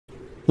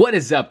What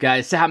is up,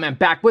 guys? Cejaman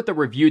back with a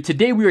review.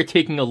 Today we are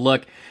taking a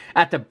look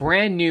at the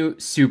brand new,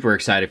 super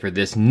excited for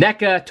this,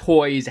 Neca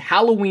Toys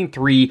Halloween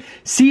 3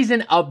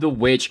 Season of the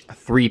Witch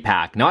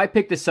 3-pack. Now I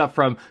picked this up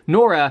from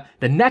Nora,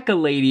 the Neca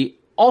lady,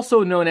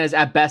 also known as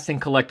At Best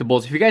in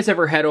Collectibles. If you guys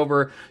ever head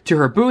over to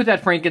her booth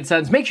at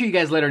Frankenstein's, make sure you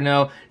guys let her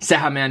know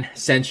Cejaman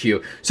sent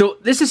you. So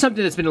this is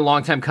something that's been a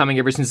long time coming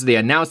ever since they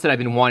announced that I've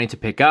been wanting to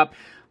pick up.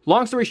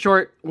 Long story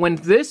short, when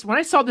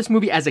I saw this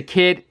movie as a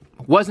kid,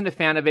 wasn't a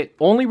fan of it.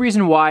 Only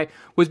reason why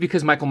was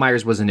because Michael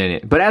Myers wasn't in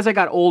it. But as I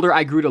got older,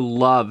 I grew to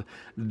love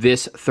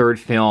this third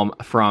film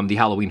from the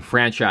Halloween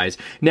franchise.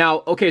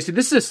 Now, okay, so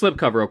this is a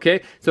slipcover,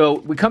 okay? So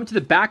we come to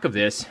the back of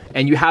this,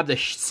 and you have the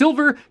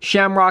silver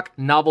Shamrock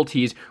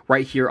novelties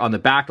right here on the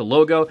back, the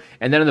logo.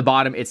 And then on the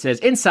bottom, it says,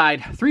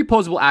 inside, 3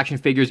 posable action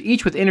figures,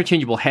 each with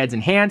interchangeable heads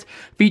and hands.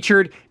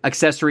 Featured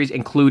accessories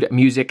include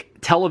music,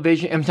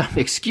 television,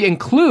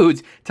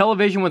 includes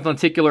television with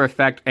lenticular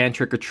effect and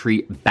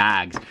trick-or-treat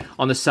bags.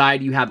 On the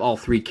side, you have all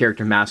 3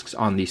 character masks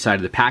on the side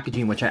of the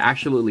packaging, which I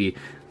absolutely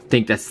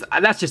think that's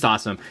just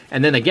awesome.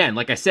 And then again,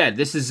 like I said,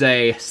 this is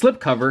a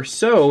slipcover,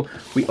 so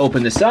we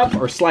open this up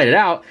or slide it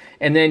out,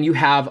 and then you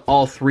have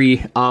all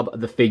 3 of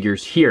the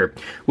figures here,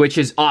 which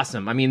is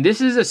awesome. I mean,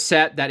 this is a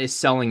set that is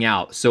selling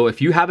out, so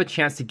if you have a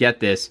chance to get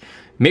this,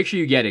 make sure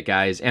you get it,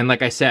 guys. And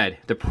like I said,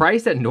 the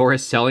price that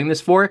Nora's selling this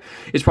for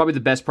is probably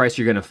the best price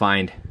you're gonna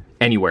find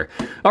anywhere.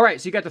 All right,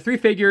 so you got the 3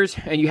 figures,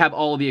 and you have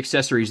all of the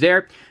accessories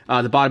there.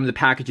 The bottom of the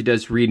package, it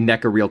does read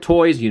Neca Real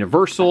Toys,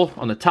 Universal.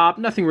 On the top,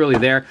 nothing really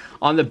there.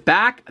 On the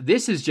back,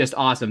 this is just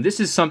awesome. This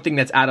is something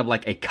that's out of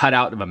like a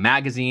cutout of a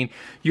magazine.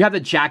 You have the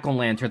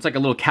jack-o'-lantern. It's like a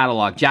little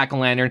catalog.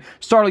 Jack-o'-lantern.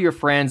 Startle your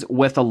friends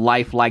with a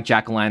lifelike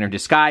jack-o'-lantern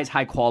disguise.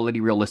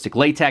 High-quality, realistic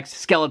latex.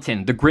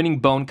 Skeleton, the grinning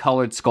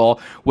bone-colored skull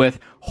with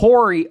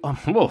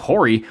will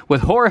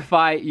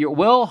horrify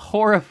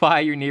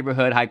your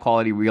neighborhood, high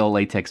quality real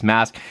latex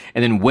mask.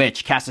 And then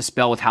Witch, cast a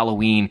spell with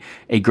Halloween,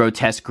 a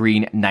grotesque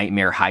green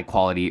nightmare, high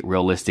quality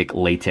realistic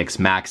latex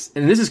mask.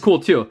 And this is cool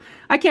too.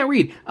 I can't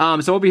read.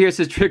 So over here it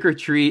says trick or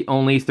treat,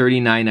 only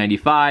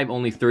 $39.95,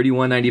 only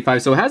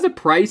 $31.95. So it has the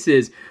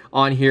prices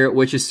on here,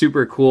 which is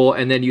super cool.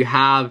 And then you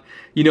have,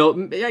 you know,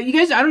 you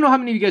guys, I don't know how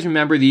many of you guys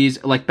remember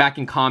these, like back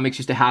in comics,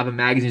 used to have them,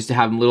 magazines used to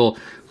have them, little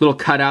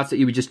cutouts that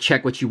you would just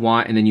check what you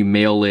want and then you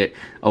mail it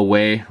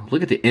away.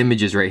 Look at the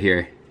images right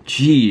here.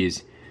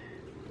 Jeez.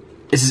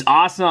 This is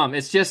awesome.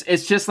 It's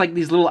just like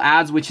these little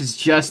ads, which is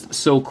just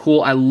so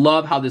cool. I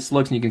love how this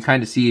looks, and you can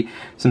kind of see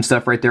some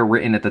stuff right there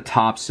written at the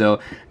top.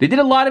 So they did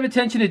a lot of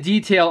attention to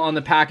detail on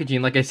the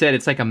packaging. Like I said,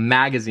 it's like a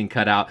magazine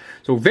cutout.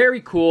 So very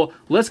cool.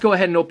 Let's go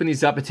ahead and open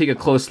these up and take a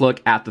close look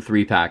at the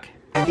 3-pack.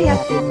 Happy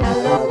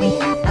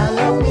Halloween,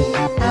 Halloween,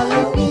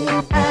 Halloween,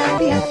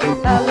 happy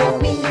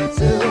Halloween,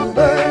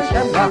 Silver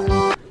Shamrock.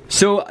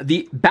 So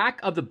the back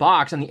of the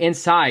box, on the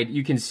inside,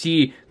 you can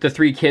see the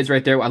 3 kids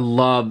right there. I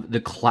love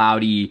the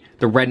cloudy,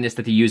 the redness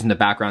that they use in the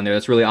background there.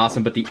 That's really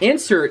awesome. But the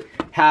insert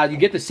you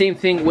get the same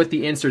thing with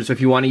the insert. So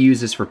if you want to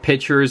use this for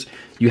pictures,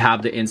 you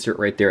have the insert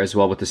right there as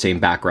well with the same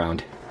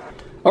background.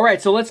 All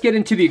right, so let's get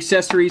into the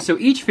accessories. So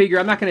each figure,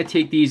 I'm not going to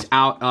take these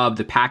out of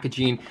the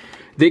packaging.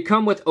 They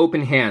come with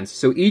open hands.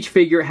 So each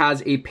figure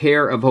has a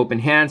pair of open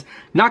hands.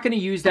 Not going to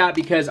use that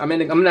because I'm not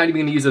even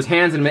going to use those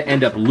hands, and I'm going to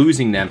end up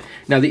losing them.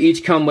 Now they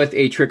each come with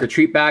a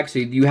trick-or-treat bag. So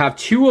you have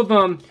 2 of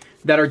them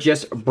that are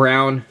just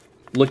brown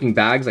looking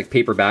bags, like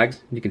paper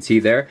bags, you can see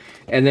there.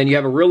 And then you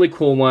have a really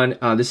cool one.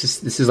 This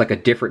is like a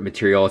different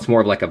material. It's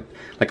more of like a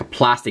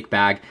plastic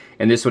bag.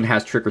 And this one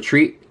has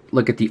trick-or-treat.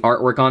 Look at the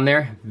artwork on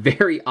there.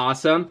 Very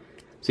awesome.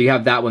 So you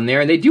have that one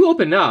there, and they do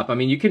open up. I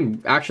mean, you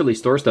can actually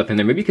store stuff in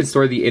there. Maybe you can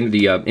store the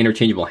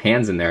interchangeable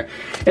hands in there.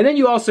 And then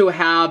you also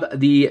have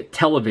the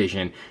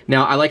television.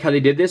 Now, I like how they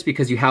did this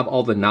because you have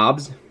all the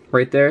knobs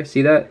right there.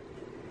 See that?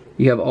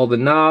 You have all the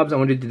knobs. I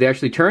wonder, did they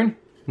actually turn?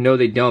 No,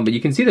 they don't, but you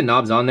can see the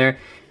knobs on there.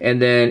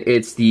 And then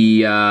it's the,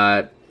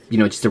 you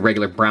know, just a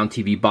regular brown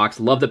TV box.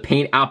 Love the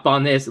paint app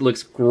on this. It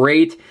looks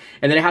great.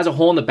 And then it has a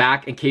hole in the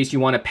back in case you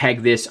want to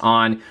peg this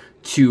on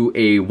to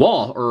a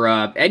wall or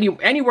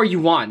anywhere you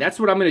want. That's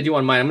what I'm going to do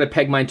on mine. I'm going to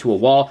peg mine to a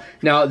wall.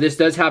 Now, this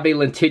does have a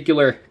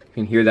lenticular, you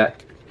can hear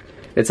that.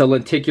 It's a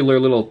lenticular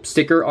little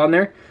sticker on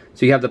there.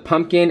 So you have the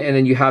pumpkin, and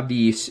then you have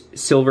the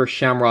silver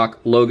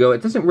Shamrock logo.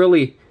 It doesn't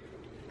really,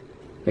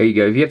 there you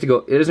go. If you have to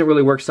go, it doesn't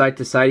really work side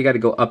to side. You got to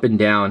go up and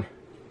down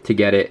to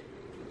get it.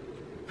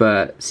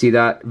 But see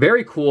that?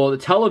 Very cool. The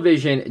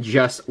television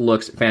just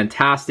looks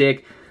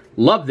fantastic.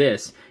 Love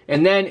this.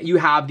 And then you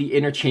have the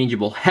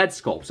interchangeable head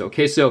sculpts,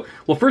 okay? So,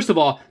 well, first of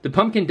all, the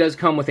pumpkin does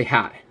come with a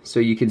hat. So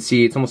you can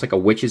see it's almost like a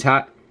witch's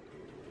hat.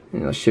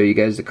 And I'll show you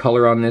guys the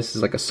color on this.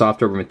 It's like a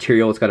soft rubber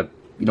material. It's got a,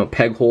 you know,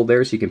 peg hole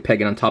there, so you can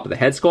peg it on top of the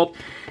head sculpt.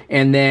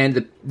 And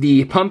then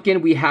the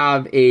pumpkin, we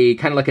have a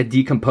kind of like a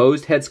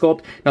decomposed head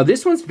sculpt. Now,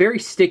 this one's very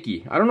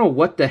sticky. I don't know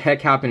what the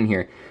heck happened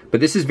here, but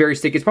this is very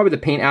sticky. It's probably the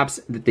paint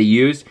apps that they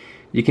use.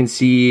 You can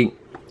see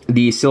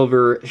the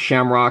silver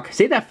Shamrock.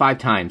 Say that 5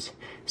 times.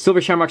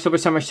 Silver Shamrock, Silver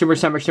Shamrock, Silver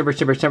Shamrock, Silver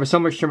Shamrock,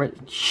 Silver Shamrock.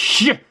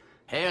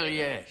 Hell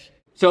yes.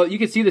 So you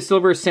can see the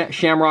silver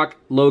Shamrock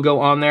logo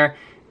on there.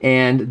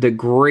 and the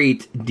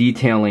great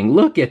detailing.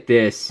 Look at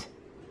this.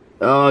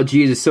 Oh,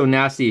 geez, it's so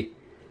nasty.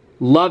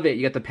 Love it.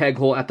 You got the peg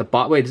hole at the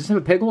bottom. Wait, does this have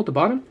a peg hole at the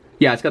bottom?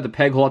 Yeah, it's got the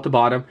peg hole at the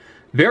bottom.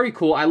 Very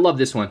cool. I love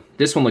this one.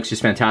 This one looks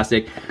just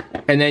fantastic.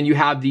 And then you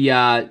have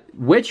the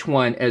witch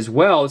one as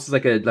well. This is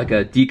like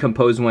a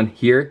decomposed one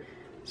here.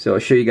 So I'll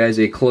show you guys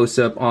a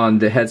close-up on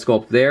the head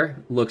sculpt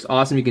there. Looks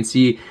awesome. You can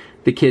see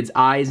the kid's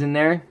eyes in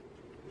there.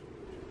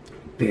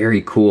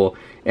 Very cool.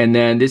 And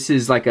then this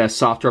is like a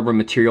soft rubber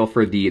material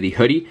for the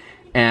hoodie.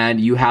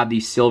 And you have the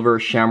silver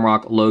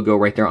Shamrock logo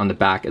right there on the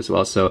back as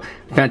well. So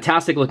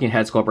fantastic looking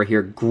head sculpt right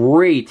here.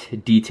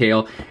 Great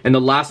detail. And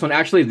the last one,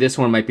 actually this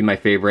one might be my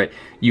favorite.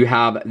 You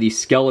have the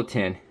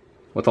skeleton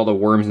with all the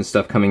worms and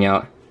stuff coming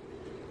out.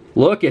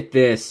 Look at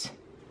this.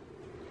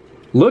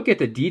 Look at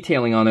the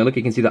detailing on there. Look,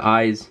 you can see the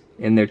eyes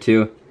in there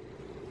too.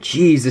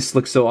 Jeez, this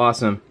looks so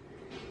awesome.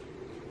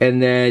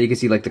 And then you can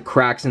see like the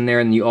cracks in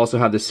there, and you also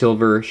have the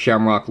silver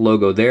Shamrock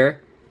logo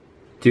there.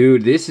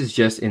 Dude, this is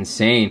just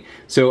insane.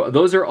 So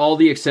those are all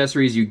the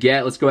accessories you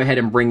get. Let's go ahead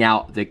and bring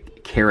out the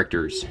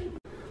characters.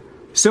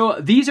 So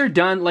these are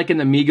done like in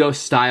the Migos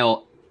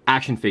style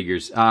action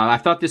figures. I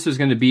thought this was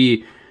going to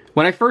be,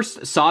 when I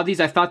first saw these,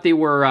 I thought they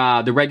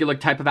were the regular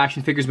type of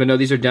action figures, but no,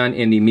 these are done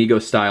in the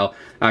Migos style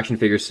action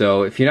figures.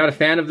 So if you're not a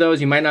fan of those,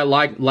 you might not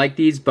like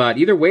these, but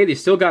either way, they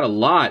still got a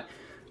lot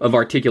of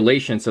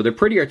articulation. So they're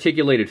pretty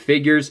articulated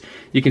figures.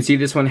 You can see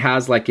this one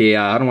has like a,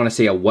 I don't want to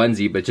say a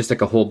onesie, but just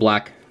like a whole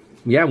black,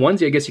 yeah,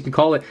 onesie, I guess you can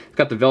call it. It's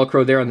got the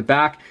Velcro there on the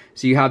back.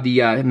 So you have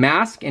the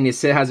mask, and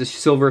it has a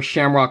silver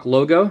Shamrock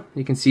logo.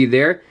 You can see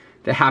there,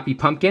 the happy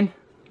pumpkin.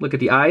 Look at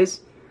the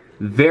eyes.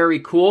 Very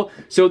cool.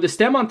 So the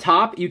stem on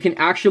top, you can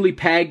actually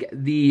peg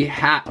the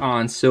hat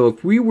on. So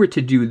if we were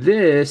to do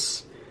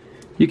this,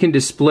 you can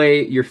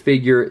display your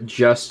figure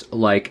just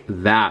like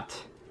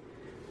that.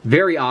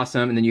 Very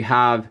awesome. And then you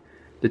have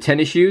the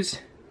tennis shoes.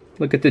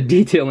 Look at the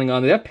detailing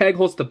on it. That peg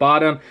holds the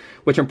bottom,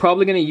 which I'm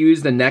probably going to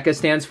use the Neca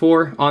stands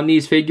for on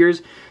these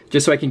figures,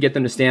 just so I can get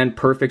them to stand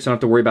perfect so I don't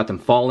have to worry about them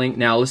falling.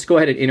 Now let's go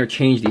ahead and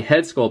interchange the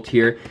head sculpt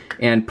here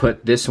and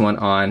put this one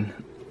on.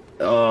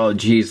 Oh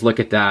geez, look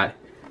at that.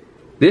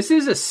 This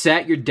is a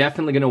set you're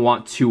definitely going to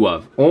want two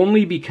of,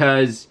 only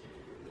because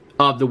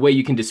of the way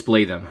you can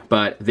display them.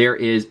 But there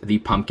is the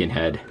pumpkin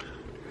head.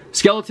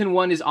 Skeleton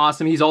one is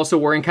awesome. He's also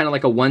wearing kind of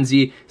like a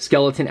onesie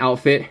skeleton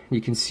outfit.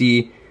 You can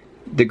see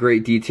the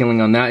great detailing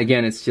on that.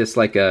 Again, it's just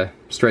like a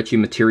stretchy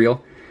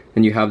material.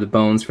 Then you have the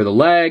bones for the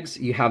legs.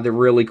 You have the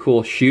really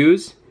cool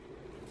shoes.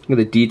 Look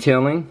at the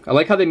detailing. I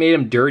like how they made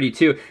them dirty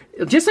too.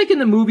 Just like in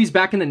the movies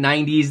back in the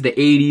 90s, the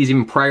 80s,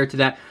 even prior to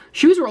that,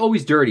 shoes were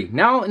always dirty.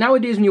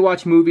 Nowadays when you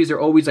watch movies, they're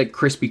always like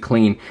crispy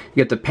clean.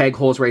 You got the peg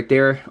holes right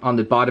there on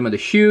the bottom of the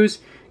shoes.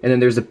 And then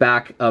there's the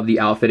back of the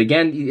outfit.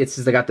 Again, it's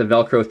just got the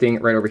Velcro thing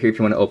right over here if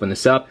you want to open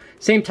this up.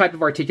 Same type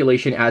of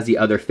articulation as the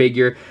other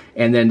figure.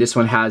 And then this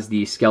one has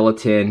the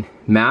skeleton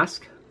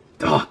mask.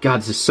 Oh God,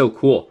 this is so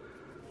cool.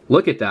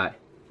 Look at that.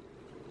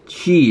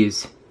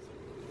 Jeez.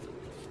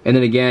 And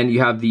then again, you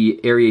have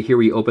the area here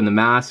where you open the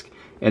mask.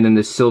 And then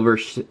the silver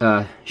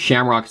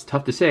Shamrock, it's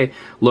tough to say,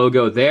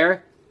 logo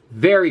there.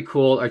 Very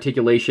cool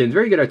articulation.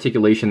 Very good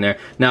articulation there.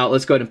 Now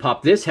let's go ahead and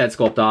pop this head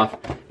sculpt off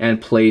and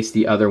place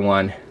the other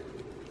one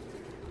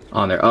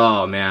on there.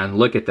 Oh man,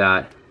 look at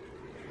that.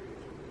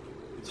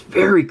 It's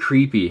very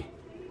creepy.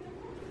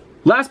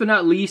 Last but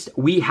not least,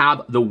 we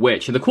have the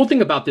witch. And the cool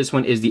thing about this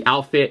one is the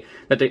outfit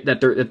that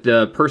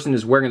the person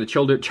is wearing,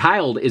 the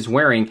child is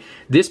wearing.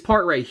 This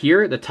part right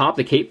here, the top,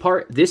 the cape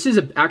part, this is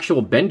an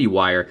actual bendy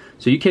wire.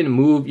 So you can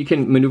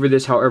maneuver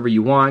this however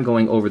you want,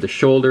 going over the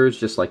shoulders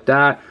just like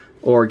that,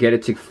 or get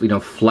it to, you know,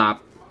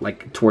 flap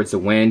like towards the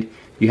wind.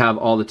 You have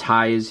all the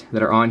ties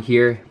that are on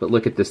here, but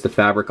look at this, the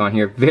fabric on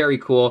here, very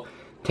cool.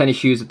 Tennis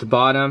shoes at the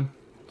bottom.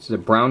 This is a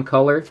brown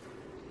color.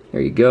 There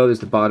you go,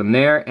 there's the bottom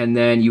there. And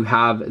then you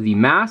have the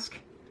mask.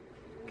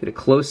 Get a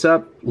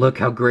close-up. Look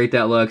how great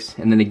that looks.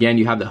 And then again,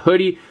 you have the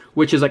hoodie,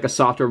 which is like a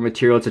softer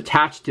material. It's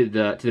attached to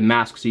the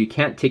mask, so you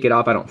can't take it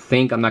off, I don't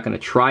think. I'm not gonna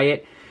try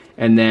it.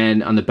 And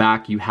then on the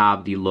back, you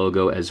have the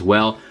logo as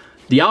well.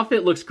 The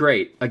outfit looks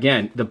great.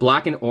 Again, the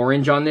black and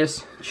orange on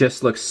this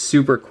just looks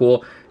super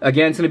cool.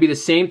 Again, it's gonna be the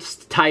same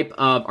type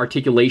of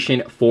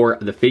articulation for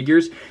the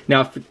figures.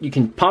 Now, if you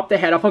can pop the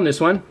head off on this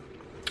one,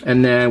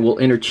 and then we'll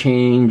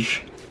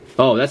interchange.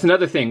 Oh, that's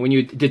another thing. When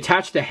you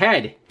detach the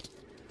head,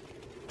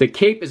 the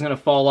cape is gonna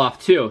fall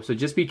off too. So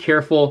just be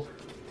careful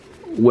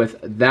with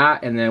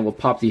that, and then we'll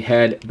pop the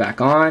head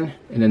back on,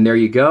 and then there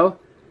you go.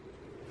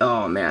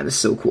 Oh man, this is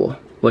so cool.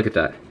 Look at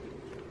that.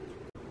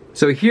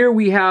 So here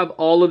we have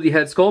all of the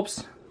head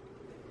sculpts.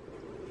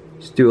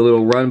 Just do a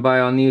little run by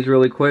on these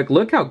really quick.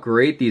 Look how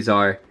great these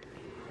are.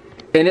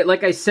 And it,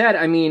 like I said,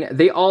 I mean,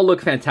 they all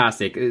look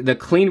fantastic. The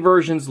clean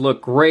versions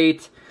look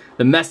great.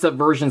 The messed up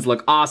versions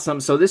look awesome.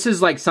 So this is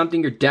like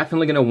something you're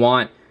definitely gonna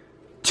want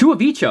two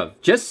of each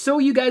of, just so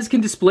you guys can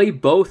display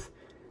both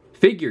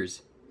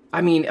figures.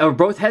 I mean, or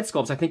both head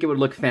sculpts. I think it would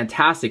look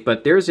fantastic.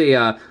 But there's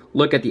a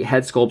look at the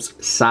head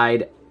sculpts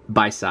side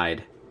by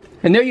side.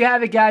 And there you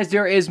have it, guys.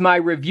 There is my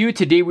review.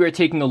 Today we are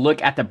taking a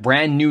look at the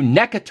brand new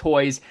Neca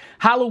Toys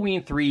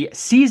Halloween 3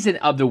 Season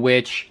of the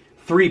Witch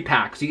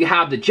 3-pack. So you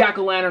have the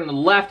jack-o'-lantern on the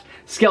left,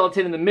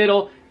 skeleton in the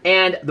middle,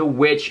 and the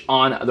witch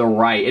on the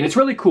right. And it's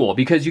really cool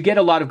because you get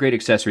a lot of great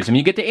accessories. I mean,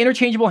 you get the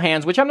interchangeable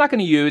hands, which I'm not going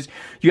to use.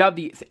 You have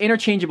the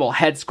interchangeable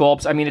head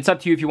sculpts. I mean, it's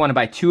up to you if you want to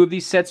buy 2 of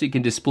these sets so you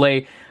can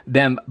display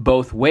them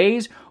both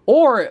ways.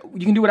 Or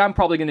you can do what I'm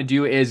probably going to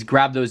do is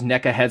grab those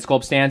Neca head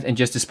sculpt stands and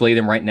just display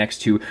them right next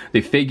to the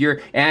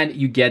figure. And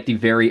you get the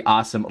very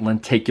awesome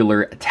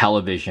lenticular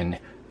television.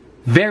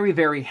 Very,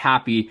 very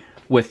happy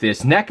with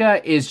this.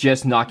 Neca is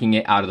just knocking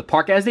it out of the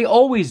park, as they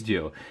always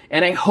do.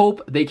 And I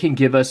hope they can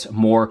give us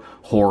more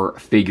horror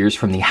figures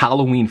from the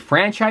Halloween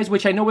franchise,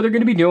 which I know what they're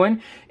going to be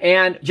doing,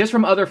 and just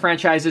from other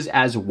franchises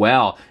as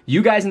well.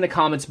 You guys in the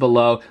comments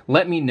below,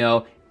 let me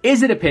know,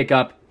 is it a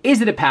pickup?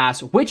 Is it a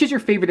pass? Which is your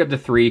favorite of the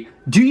 3?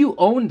 Do you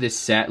own this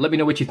set? Let me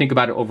know what you think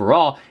about it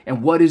overall.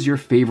 And what is your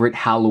favorite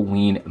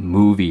Halloween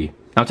movie?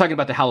 I'm talking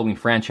about the Halloween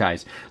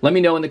franchise. Let me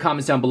know in the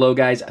comments down below,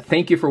 guys.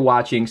 Thank you for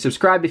watching.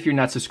 Subscribe if you're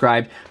not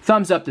subscribed.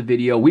 Thumbs up the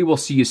video. We will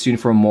see you soon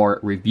for more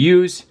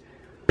reviews.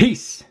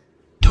 Peace.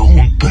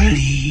 Don't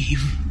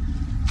believe.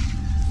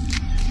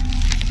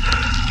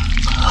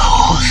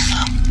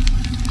 Awesome.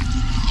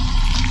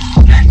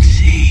 Let's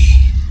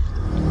see.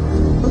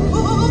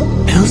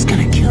 Bill's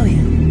gonna kill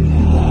you.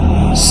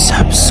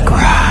 Subscribe.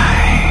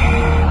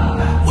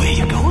 Where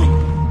you going?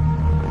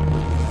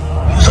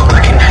 You look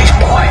like a nice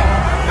boy.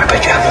 I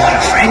bet you have a lot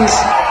of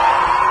friends.